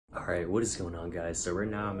Alright, what is going on, guys? So right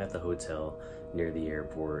now I'm at the hotel near the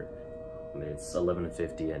airport. It's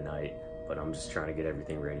 11:50 at night, but I'm just trying to get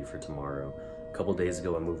everything ready for tomorrow. A couple days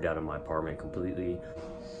ago I moved out of my apartment completely.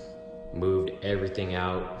 Moved everything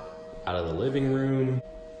out of the living room,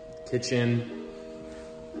 kitchen,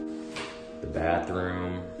 the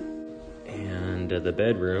bathroom, and the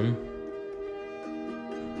bedroom.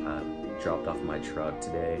 I dropped off my truck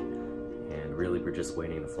today, and really we're just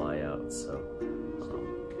waiting to fly out, so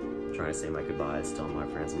trying to say my goodbyes to all my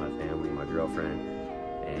friends and my family, my girlfriend,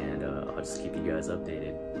 and I'll just keep you guys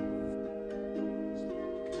updated.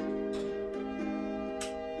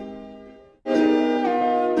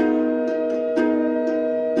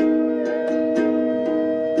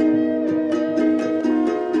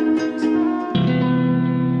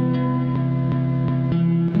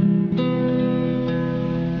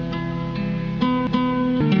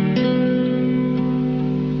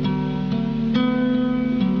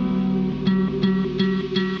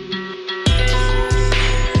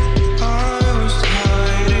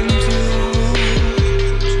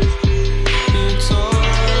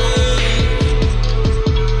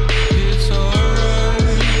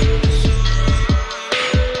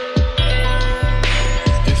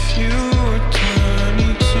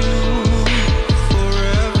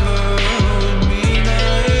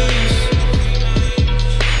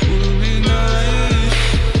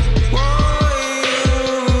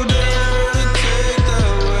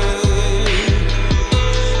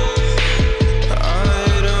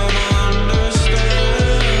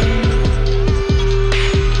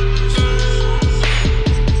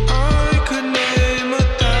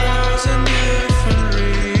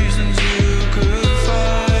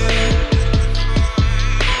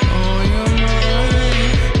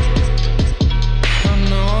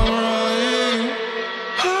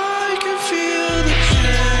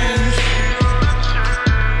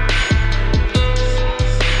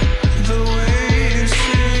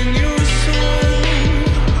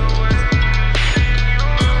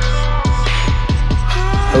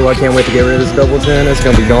 Oh, I can't wait to get rid of this double chin. It's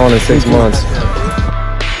gonna be gone in 6 months.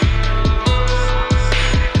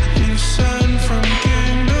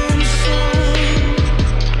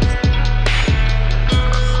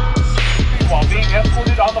 While being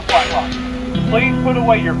escorted on the flight line, please put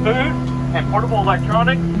away your food and portable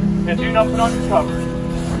electronics and do not put on your covers.